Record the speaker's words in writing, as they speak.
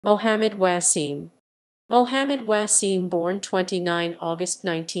Mohammed Waseem. Mohammed Waseem, born 29 August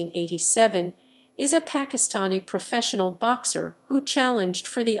 1987, is a Pakistani professional boxer who challenged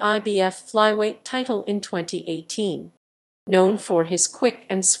for the IBF flyweight title in 2018. Known for his quick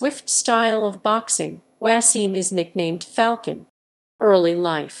and swift style of boxing, Waseem is nicknamed Falcon. Early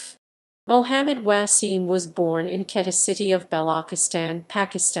life. Mohammed Waseem was born in Quetta city of Balochistan,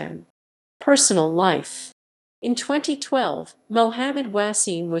 Pakistan. Personal life. In 2012, Mohammed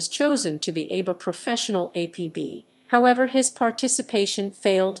Waseem was chosen to be a professional APB. However, his participation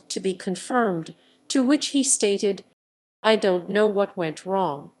failed to be confirmed, to which he stated, "I don't know what went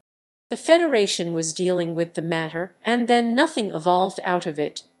wrong. The federation was dealing with the matter, and then nothing evolved out of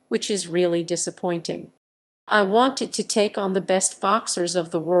it, which is really disappointing. I wanted to take on the best boxers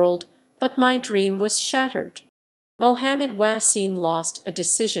of the world, but my dream was shattered." Mohammed Waseem lost a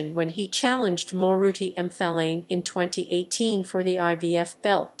decision when he challenged Moruti Mthalain in 2018 for the IBF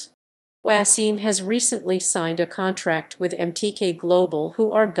belt. Waseem has recently signed a contract with MTK Global,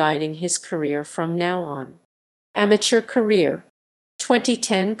 who are guiding his career from now on. Amateur career.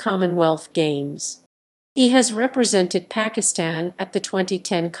 2010 Commonwealth Games. He has represented Pakistan at the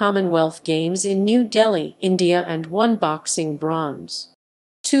 2010 Commonwealth Games in New Delhi, India, and won boxing bronze.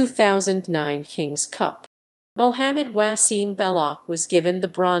 2009 King's Cup. Mohammed Waseem Belak was given the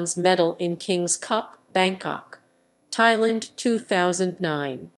bronze medal in King's Cup, Bangkok, Thailand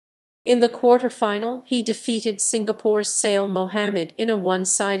 2009. In the quarterfinal, he defeated Singapore's Sail Mohammed in a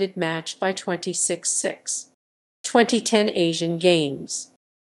one-sided match by 26-6. 2010 Asian Games.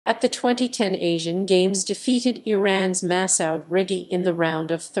 At the 2010 Asian Games, defeated Iran's Masoud Rigi in the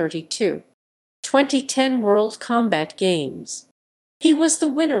round of 32. 2010 World Combat Games. He was the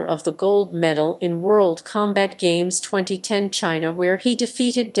winner of the gold medal in World Combat Games 2010 China, where he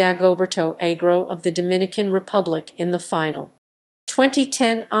defeated Dagoberto Agro of the Dominican Republic in the final.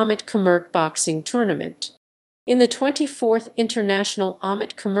 2010 Ahmet Kumert Boxing Tournament. In the 24th International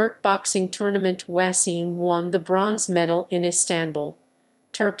Ahmet Kumert Boxing Tournament, Waseem won the bronze medal in Istanbul,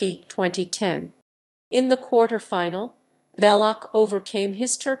 Turkey 2010. In the quarterfinal, Belak overcame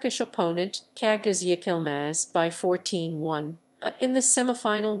his Turkish opponent Kagaz Yilmaz by 14-1. In the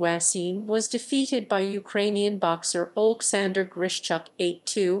semifinal, Waseem was defeated by Ukrainian boxer Oleksandr Grishchuk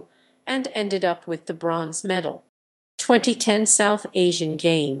 8-2 and ended up with the bronze medal. 2010 South Asian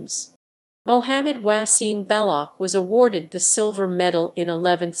Games. Mohammed Waseem Belak was awarded the silver medal in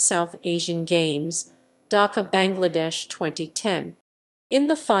 11th South Asian Games, Dhaka, Bangladesh 2010. In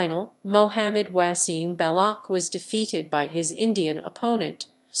the final, Mohammed Waseem Belak was defeated by his Indian opponent,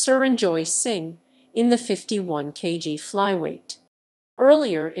 Suranjoy Singh, in the 51 kg flyweight.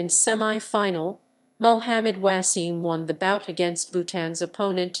 Earlier in semi-final, Mohammed Waseem won the bout against Bhutan's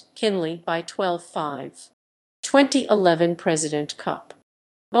opponent, Kinley, by 12-5. 2011 President Cup.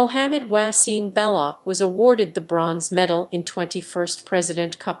 Mohammed Waseem Belak was awarded the bronze medal in 21st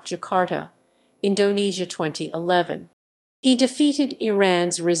President Cup Jakarta, Indonesia 2011. He defeated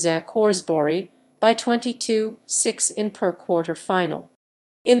Iran's Reza Korsbori by 22-6 in per quarter-final.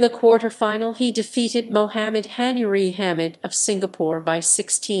 In the quarter-final, he defeated Mohammed Hanuri Hamid of Singapore by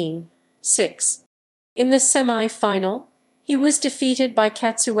 16-6. In the semi-final, he was defeated by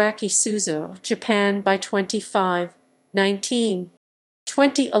Katsuaki Suzuki of Japan by 25-19.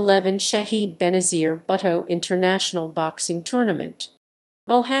 2011 Shahid Benazir Bhutto International Boxing Tournament.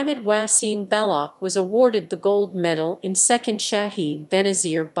 Mohammed Waseem Belak was awarded the gold medal in second Shahid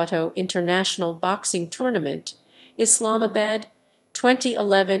Benazir Bhutto International Boxing Tournament, Islamabad,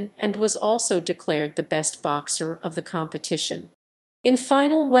 2011, and was also declared the best boxer of the competition. In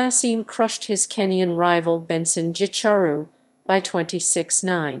final, Waseem crushed his Kenyan rival Benson Gicharu by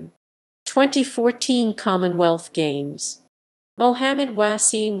 26-9. 2014 Commonwealth Games. Mohammed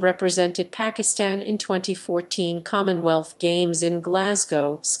Waseem represented Pakistan in 2014 Commonwealth Games in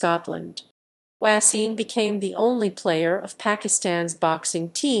Glasgow, Scotland. Waseem became the only player of Pakistan's boxing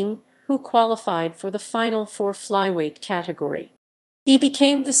team who qualified for the final four flyweight category. He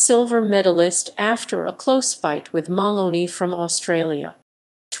became the silver medalist after a close fight with Maloney from Australia.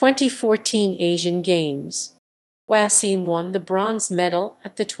 2014 Asian Games. Waseem won the bronze medal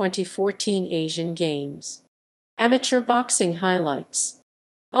at the 2014 Asian Games. Amateur boxing highlights.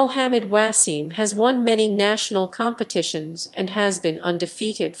 Mohammed Waseem has won many national competitions and has been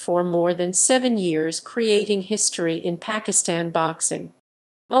undefeated for more than 7 years, creating history in Pakistan boxing.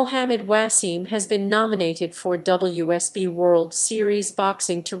 Mohammed Waseem has been nominated for WSB World Series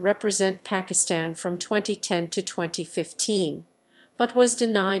Boxing to represent Pakistan from 2010 to 2015, but was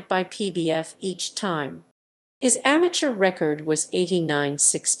denied by PBF each time. His amateur record was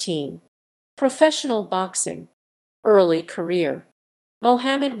 89-16. Professional boxing. Early career.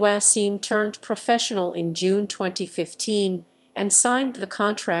 Mohammed Waseem turned professional in June 2015 and signed the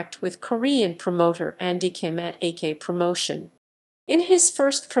contract with Korean promoter Andy Kim at AK Promotion. In his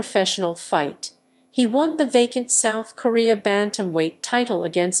first professional fight, he won the vacant South Korea bantamweight title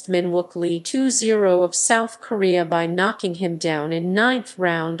against Min-wook Lee 2-0 of South Korea by knocking him down in ninth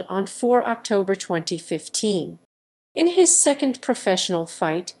round on 4 October 2015. In his second professional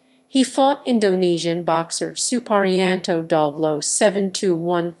fight, he fought Indonesian boxer Suparyanto Doglo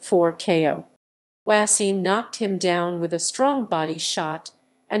 7-2-1-4 KO. Waseem knocked him down with a strong body shot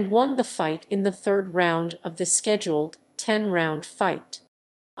and won the fight in the third round of the scheduled 10-round fight.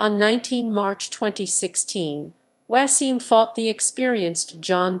 On 19 March 2016, Waseem fought the experienced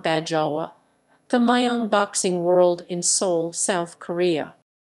John Bajawa, the Myeong Boxing World in Seoul, South Korea.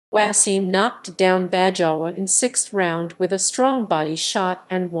 Waseem knocked down Bajawa in sixth round with a strong body shot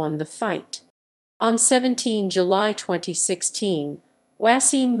and won the fight. On 17 July 2016,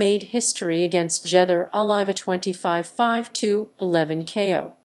 Waseem made history against Jether Aliva 25-5-2-11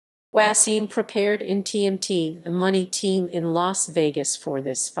 KO. Waseem prepared in TMT, the money team in Las Vegas, for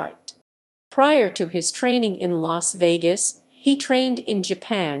this fight. Prior to his training in Las Vegas, he trained in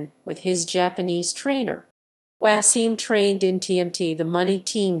Japan with his Japanese trainer. Waseem trained in TMT, the money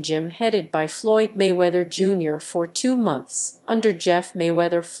team gym headed by Floyd Mayweather Jr. for 2 months, under Jeff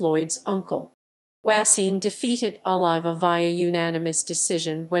Mayweather, Floyd's uncle. Waseem defeated Aliva via unanimous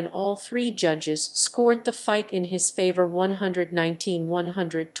decision when all three judges scored the fight in his favor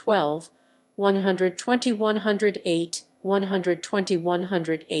 119-112, 120-108,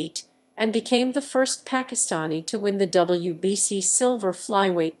 120-108, and became the first Pakistani to win the WBC silver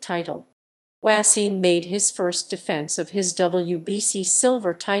flyweight title. Waseem made his first defense of his WBC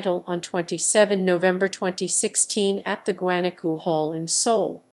silver title on 27 November 2016 at the Gwanaku Hall in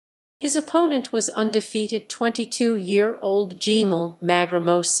Seoul. His opponent was undefeated 22-year-old Jemal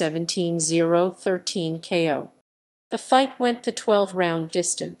Magramo 17-0-13 KO. The fight went the 12-round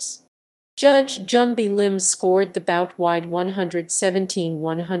distance. Judge Junbi Lim scored the bout wide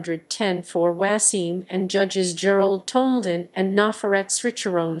 117-110 for Waseem, and judges Gerald Tomlin and Nafaret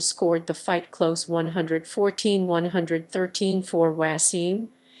Sricharoen scored the fight close 114-113 for Waseem,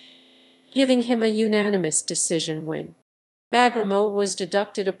 giving him a unanimous decision win. Magramo was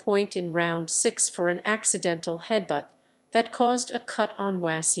deducted a point in round 6 for an accidental headbutt that caused a cut on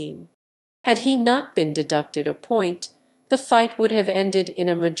Waseem. Had he not been deducted a point, the fight would have ended in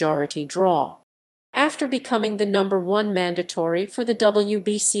a majority draw. After becoming the #1 mandatory for the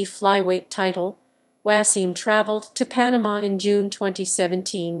WBC flyweight title, Waseem traveled to Panama in June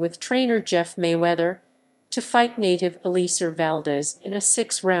 2017 with trainer Jeff Mayweather to fight native Eliezer Valdez in a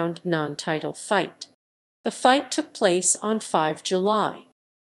 6-round non-title fight. The fight took place on 5 July.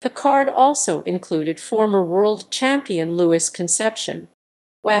 The card also included former world champion Luis Concepcion.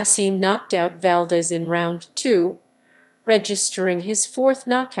 Waseem knocked out Valdez in round 2, registering his 4th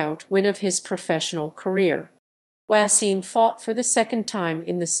knockout win of his professional career. Waseem fought for the second time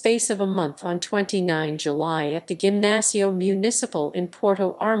in the space of a month on 29 July at the Gimnasio Municipal in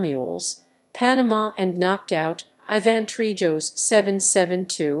Puerto Armuelles, Panama, and knocked out Ivan Trijos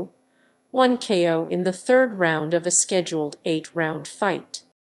 7-7-2, 1 KO in the third round of a scheduled 8-round fight.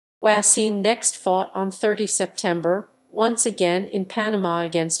 Waseem next fought on 30 September, once again in Panama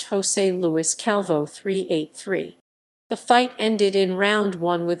against Jose Luis Calvo 3-8-3. The fight ended in round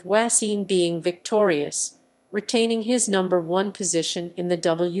 1 with Waseem being victorious, retaining his #1 position in the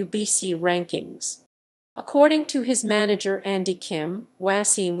WBC rankings. According to his manager Andy Kim,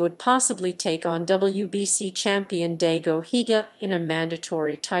 Waseem would possibly take on WBC champion Dago Higa in a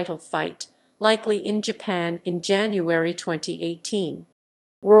mandatory title fight, likely in Japan in January 2018.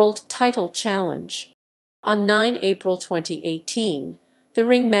 World Title Challenge. On 9 April 2018, The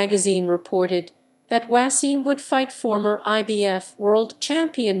Ring magazine reported that Waseem would fight former IBF world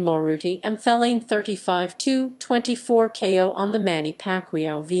champion Moruti Mthelane 35-24 KO on the Manny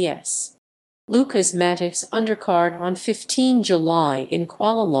Pacquiao vs. Lucas Matic's undercard on 15 July in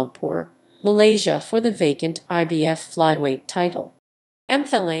Kuala Lumpur, Malaysia for the vacant IBF flyweight title.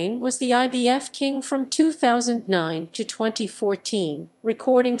 Mthelane was the IBF king from 2009 to 2014,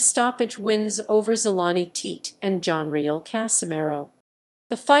 recording stoppage wins over Zolani Teat and Jonriel Casimero.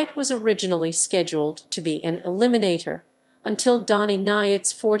 The fight was originally scheduled to be an eliminator until Donnie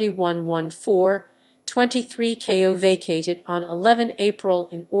Nyatt's 41-1-4, 23 KO vacated on 11 April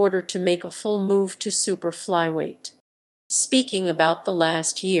in order to make a full move to super flyweight. Speaking about the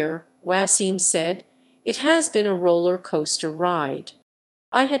last year, Waseem said, "It has been a roller coaster ride.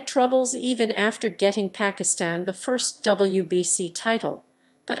 I had troubles even after getting Pakistan the first WBC title,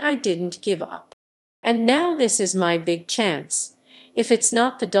 but I didn't give up. And now this is my big chance. If it's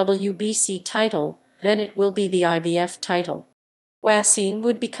not the WBC title, then it will be the IBF title. Waseem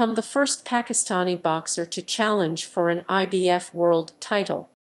would become the first Pakistani boxer to challenge for an IBF world title.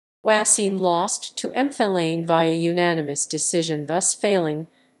 Waseem lost to Mthalane via unanimous decision, thus failing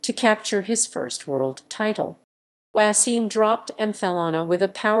to capture his first world title. Waseem dropped Mthalane with a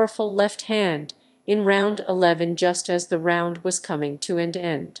powerful left hand in round 11 just as the round was coming to an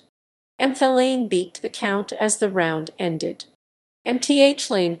end. Mthalane beat the count as the round ended.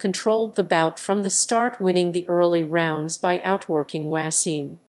 Mthalane controlled the bout from the start, winning the early rounds by outworking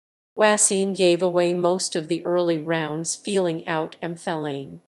Waseem. Waseem gave away most of the early rounds, feeling out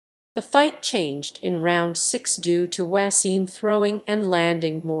Mthalane. The fight changed in round 6 due to Waseem throwing and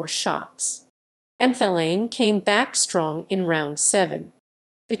landing more shots. Mthalane came back strong in round 7.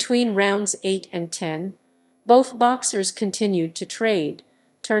 Between rounds 8 and 10, both boxers continued to trade,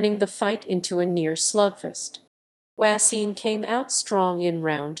 turning the fight into a near slugfest. Waseem came out strong in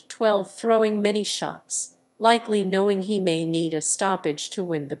round 12, throwing many shots, likely knowing he may need a stoppage to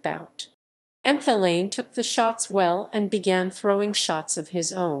win the bout. Mthalane took the shots well and began throwing shots of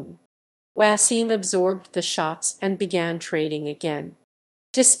his own. Waseem absorbed the shots and began trading again.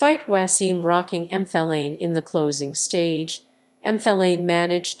 Despite Waseem rocking Mthalane in the closing stage, Mthalane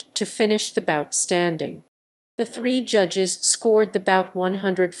managed to finish the bout standing. The three judges scored the bout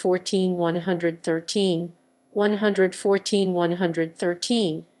 114-113,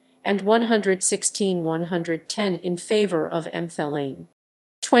 114-113, and 116-110 in favor of Mthalane.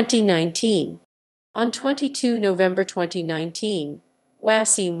 2019. On 22 November 2019,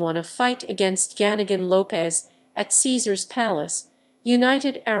 Waseem won a fight against Ganigan Lopez at Caesars Palace,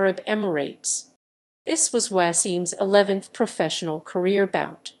 United Arab Emirates. This was Waseem's 11th professional career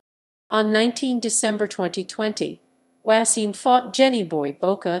bout. On 19 December 2020, Waseem fought Jenny Boy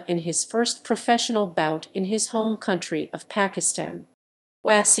Boka in his first professional bout in his home country of Pakistan.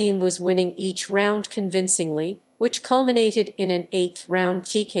 Waseem was winning each round convincingly, which culminated in an 8th-round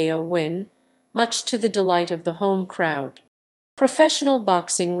TKO win, much to the delight of the home crowd. Professional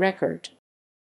boxing record.